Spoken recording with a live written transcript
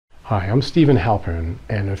Hi, I'm Stephen Halpern,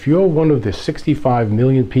 and if you're one of the 65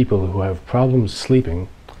 million people who have problems sleeping,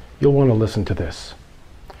 you'll want to listen to this.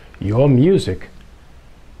 Your music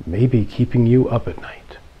may be keeping you up at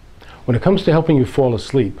night. When it comes to helping you fall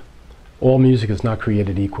asleep, all music is not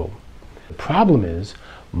created equal. The problem is,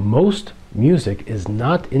 most music is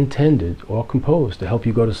not intended or composed to help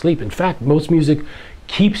you go to sleep. In fact, most music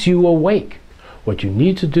keeps you awake. What you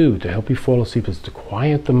need to do to help you fall asleep is to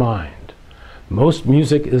quiet the mind. Most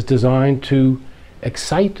music is designed to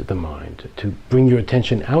excite the mind, to bring your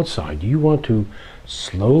attention outside. You want to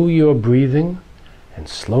slow your breathing and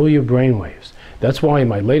slow your brain waves. That's why in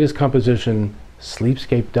my latest composition,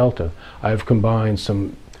 SLEEPSCAPE DELTA, I've combined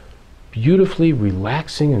some beautifully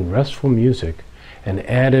relaxing and restful music and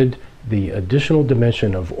added the additional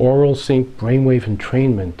dimension of aural sync brainwave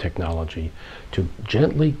entrainment technology to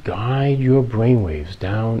gently guide your brainwaves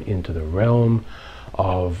down into the realm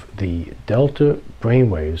of the delta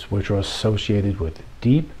brainwaves, which are associated with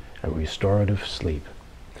deep and restorative sleep.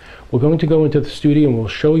 We're going to go into the studio and we'll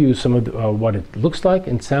show you some of what it looks like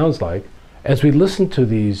and sounds like. As we listen to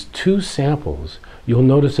these two samples, you'll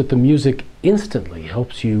notice that the music instantly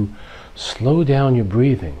helps you slow down your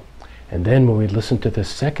breathing. And then when we listen to the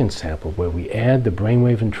second sample, where we add the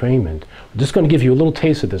brainwave entrainment, I'm just going to give you a little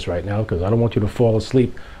taste of this right now because I don't want you to fall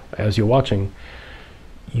asleep as you're watching.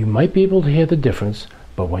 You might be able to hear the difference,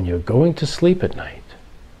 but when you're going to sleep at night,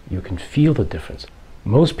 you can feel the difference.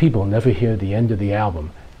 Most people never hear the end of the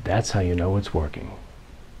album. That's how you know it's working.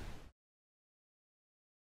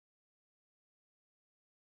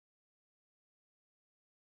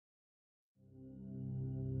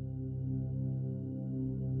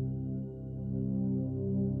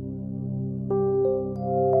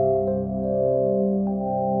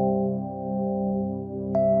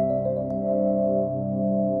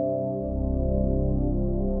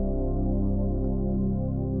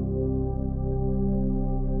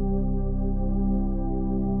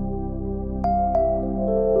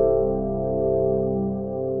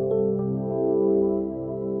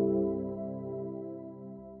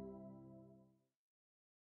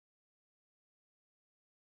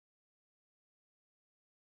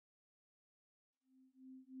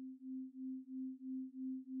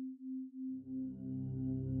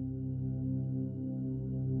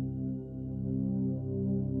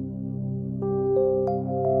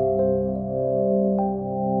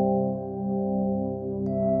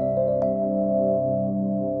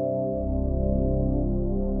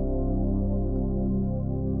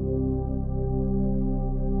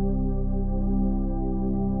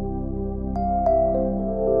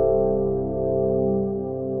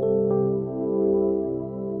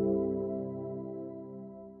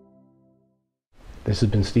 This has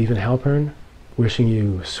been Stephen Halpern, wishing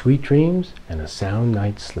you sweet dreams and a sound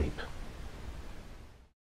night's sleep.